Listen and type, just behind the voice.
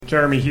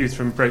Jeremy Hughes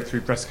from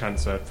Breakthrough Breast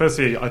Cancer.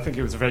 Firstly, I think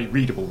it was a very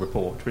readable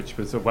report, which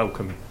was a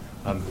welcome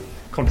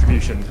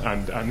contribution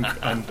and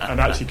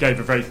actually gave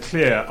a very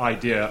clear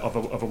idea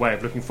of a way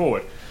of looking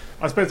forward.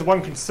 I suppose the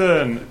one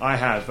concern I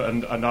have,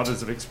 and others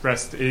have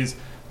expressed, is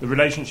the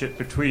relationship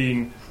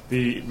between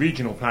the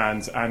regional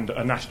plans and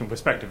a national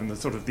perspective and the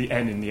sort of the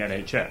N in the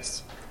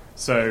NHS.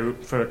 So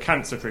for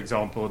cancer, for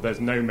example,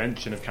 there's no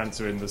mention of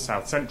cancer in the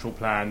South Central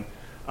plan,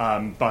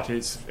 but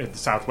the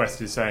South West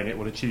is saying it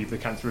will achieve the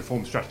cancer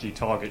reform strategy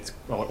targets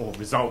or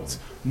results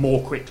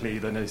more quickly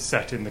than is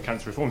set in the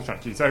cancer reform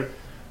strategy. So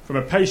from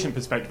a patient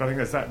perspective, I think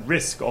there's that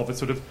risk of a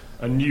sort of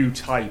a new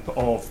type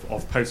of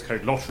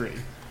postcode lottery,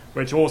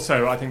 which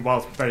also, I think,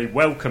 whilst very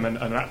welcome and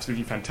an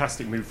absolutely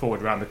fantastic move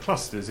forward around the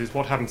clusters, is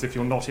what happens if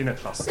you're not in a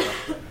cluster,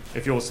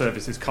 if your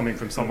service is coming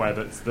from somewhere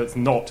that's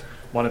not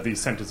one of these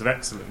centres of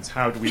excellence.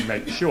 How do we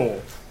make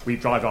sure we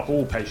drive up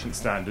all patient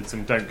standards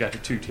and don't get a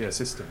two-tier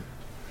system?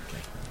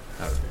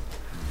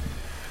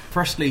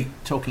 Firstly,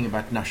 talking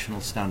about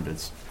national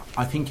standards,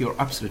 I think you're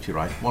absolutely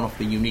right. One of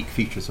the unique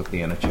features of the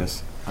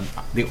NHS, and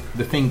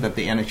the thing that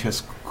the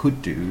NHS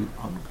could do,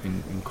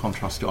 in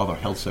contrast to other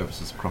health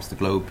services across the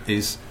globe,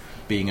 is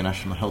being a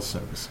national health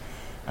service.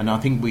 And I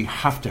think we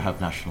have to have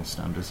national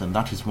standards, and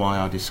that is why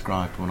I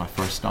described when I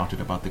first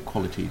started about the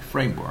quality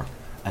framework.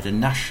 At a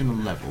national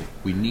level,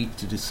 we need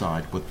to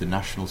decide what the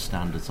national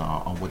standards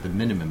are or what the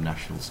minimum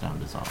national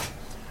standards are.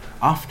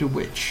 After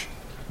which,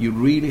 you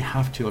really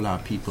have to allow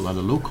people at a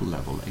local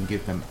level and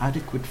give them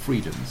adequate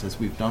freedoms, as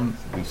we've done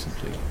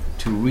recently,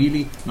 to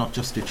really not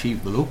just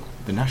achieve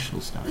the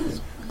national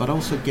standards, but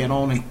also get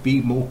on and be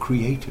more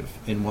creative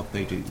in what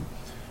they do.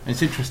 And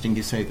it's interesting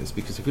you say this,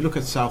 because if you look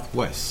at South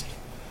West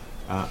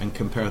and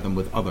compare them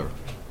with other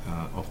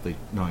of the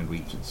 9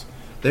 regions,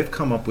 they've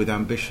come up with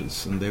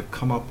ambitious and they've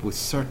come up with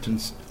certain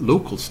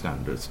local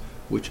standards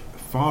which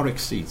far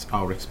exceeds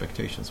our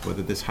expectations,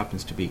 whether this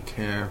happens to be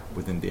care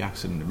within the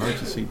accident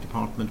emergency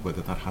department,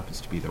 whether that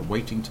happens to be their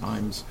waiting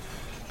times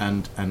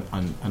and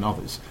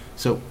others.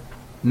 So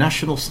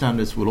national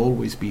standards will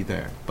always be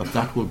there, but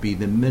that will be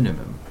the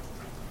minimum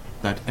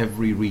that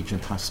every region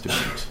has to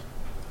meet.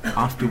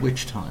 After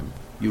which time,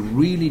 you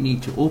really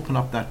need to open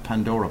up that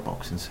Pandora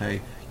box and say,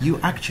 you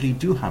actually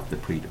do have the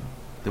freedom.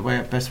 The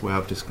best way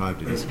I've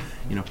described it is,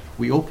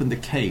 we open the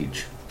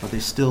cage, but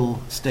it still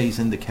stays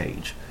in the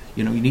cage.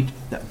 You need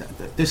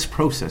this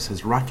process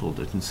has rattled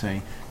it and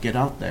saying, get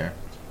out there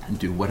and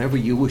do whatever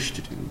you wish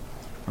to do.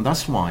 And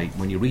that's why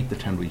when you read the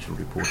 10 regional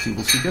reports, you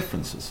will see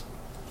differences.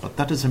 But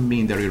that doesn't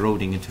mean they're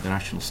eroding into the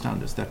national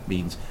standards. That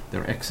means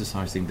they're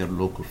exercising their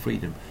local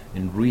freedom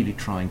in really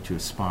trying to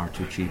aspire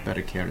to achieve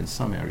better care in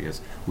some areas,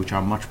 which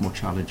are much more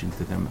challenging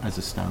to them as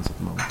it stands at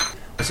the moment.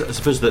 I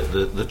suppose that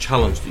the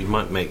challenge that you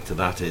might make to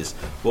that is,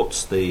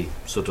 what's the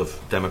sort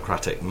of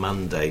democratic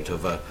mandate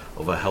of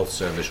a health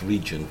service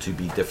region to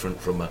be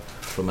different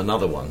from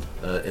another one,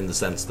 in the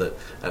sense that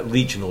at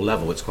regional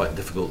level it's quite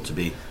difficult to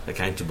be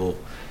accountable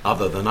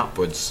other than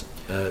upwards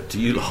to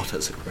you lot,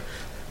 as it were.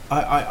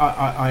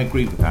 I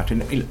agree with that.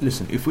 And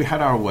listen, if we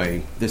had our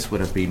way, this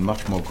would have been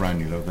much more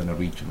granular than a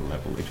regional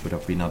level. It would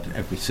have been at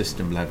every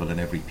system level and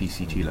every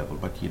PCT level.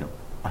 But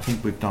I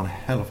think we've done a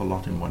hell of a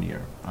lot in 1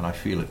 year, and I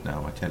feel it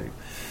now, I tell you.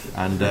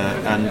 And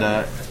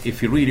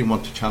if you really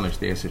want to challenge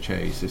the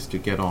SHAs, is to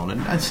get on.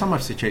 And some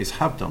SHAs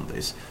have done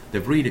this.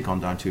 They've really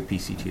gone down to a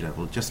PCT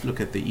level. Just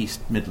look at the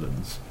East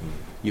Midlands.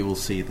 You will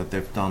see that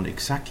they've done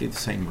exactly the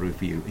same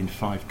review in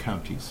 5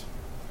 counties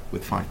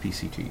with 5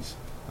 PCTs.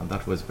 And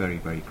that was very,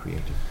 very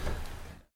creative.